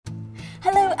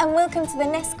and welcome to the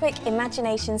Nesquik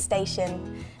Imagination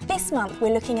Station. This month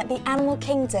we're looking at the animal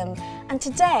kingdom, and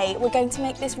today we're going to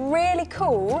make this really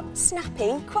cool,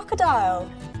 snappy crocodile.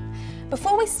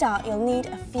 Before we start, you'll need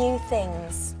a few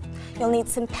things. You'll need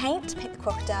some paint to paint the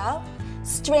crocodile,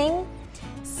 string,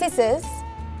 scissors,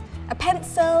 a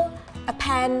pencil, a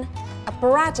pen, a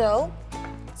bradawl,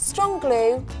 strong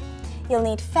glue. You'll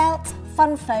need felt,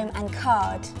 fun foam and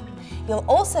card. You'll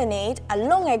also need a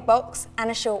long egg box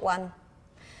and a short one.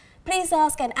 Please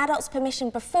ask an adult's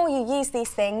permission before you use these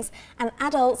things, and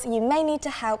adults, you may need to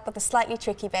help with the slightly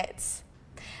tricky bits.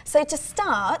 So to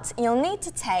start, you'll need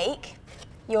to take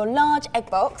your large egg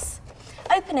box,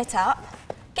 open it up,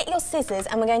 get your scissors,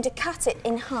 and we're going to cut it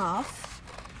in half.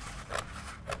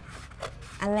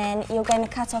 And then you're going to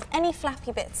cut off any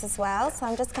flappy bits as well, so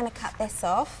I'm just going to cut this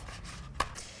off.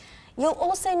 You'll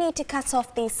also need to cut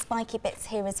off these spiky bits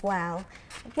here as well.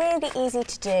 Really easy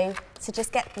to do, so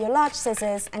just get your large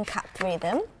scissors and cut through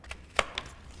them.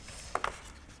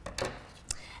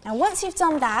 Now once you've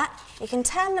done that, you can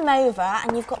turn them over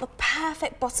and you've got the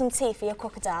perfect bottom teeth for your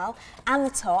crocodile and the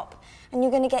top, and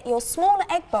you're going to get your smaller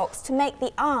egg box to make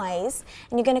the eyes,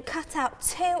 and you're going to cut out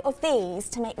 2 of these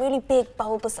to make really big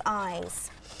bulbous eyes.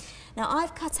 Now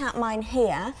I've cut out mine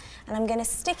here, and I'm going to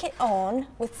stick it on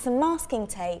with some masking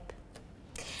tape.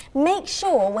 Make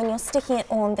sure when you're sticking it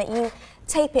on that you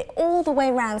tape it all the way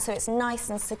around so it's nice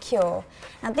and secure.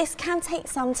 Now this can take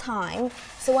some time,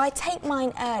 so I taped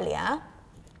mine earlier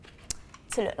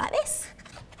to look like this.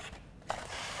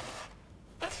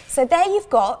 So there you've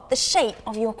got the shape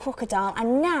of your crocodile,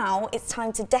 and now it's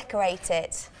time to decorate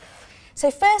it.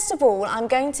 So first of all, I'm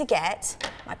going to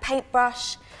get my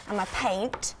paintbrush and my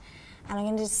paint, and I'm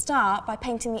going to start by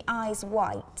painting the eyes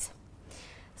white.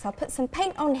 So I'll put some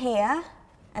paint on here,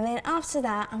 and then after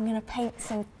that I'm going to paint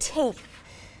some teeth.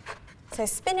 So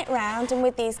spin it round, and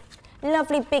with these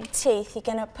lovely big teeth you're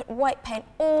going to put white paint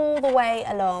all the way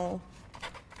along.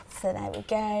 So there we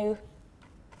go,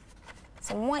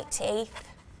 some white teeth,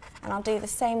 and I'll do the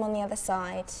same on the other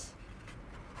side.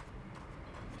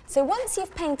 So once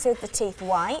you've painted the teeth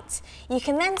white, you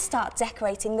can then start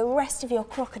decorating the rest of your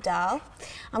crocodile.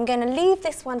 I'm going to leave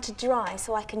this one to dry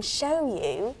so I can show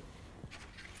you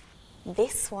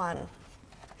this one.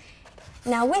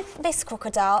 Now with this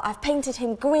crocodile, I've painted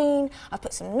him green, I've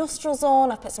put some nostrils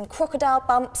on, I've put some crocodile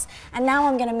bumps, and now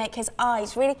I'm going to make his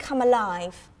eyes really come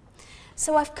alive.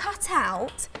 So I've cut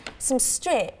out some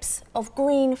strips of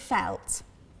green felt,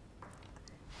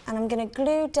 and I'm going to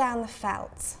glue down the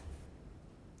felt.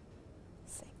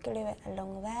 So glue it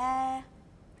along there,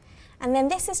 and then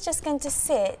this is just going to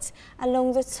sit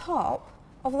along the top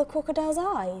of the crocodile's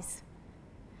eyes.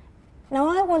 Now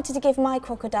I wanted to give my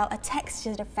crocodile a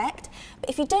textured effect, but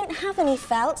if you don't have any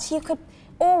felt, you could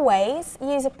always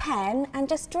use a pen and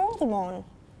just draw them on.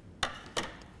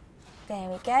 There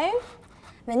we go.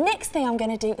 The next thing I'm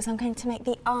going to do is I'm going to make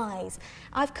the eyes.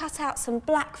 I've cut out some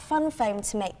black fun foam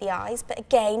to make the eyes, but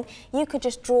again, you could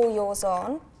just draw yours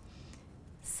on.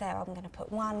 So I'm going to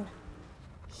put one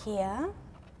here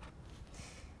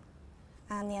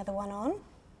and the other one on.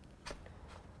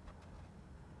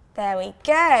 There we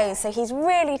go, so he's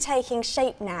really taking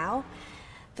shape now.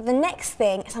 But the next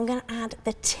thing is I'm going to add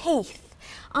the teeth.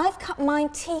 I've cut my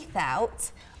teeth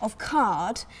out of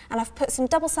card, and I've put some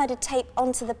double-sided tape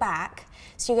onto the back.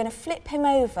 So you're going to flip him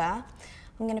over.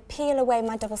 I'm going to peel away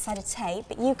my double-sided tape,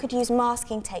 but you could use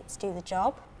masking tape to do the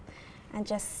job. And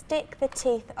just stick the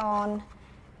teeth on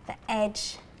the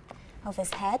edge of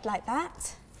his head like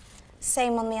that.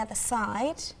 Same on the other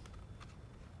side.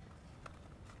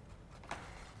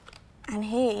 And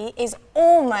he is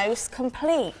almost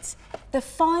complete. The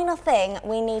final thing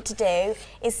we need to do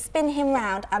is spin him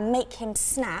round and make him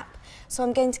snap. So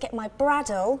I'm going to get my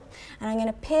bradawl, and I'm going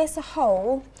to pierce a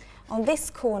hole on this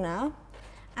corner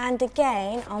and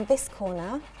again on this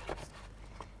corner,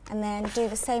 and then do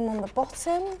the same on the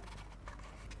bottom.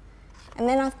 And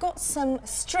then I've got some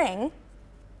string,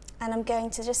 and I'm going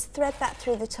to just thread that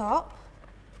through the top,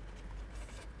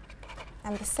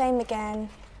 and the same again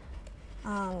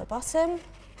on the bottom,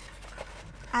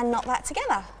 and knot that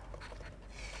together.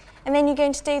 And then you're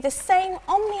going to do the same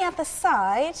on the other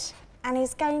side, and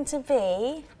he's going to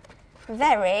be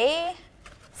very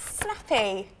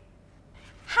snappy.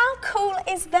 How cool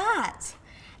is that?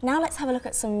 Now let's have a look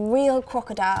at some real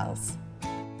crocodiles.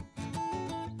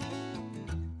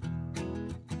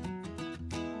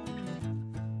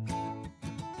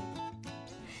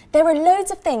 There are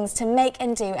loads of things to make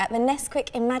and do at the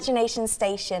Nesquik Imagination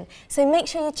Station, so make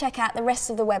sure you check out the rest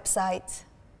of the website.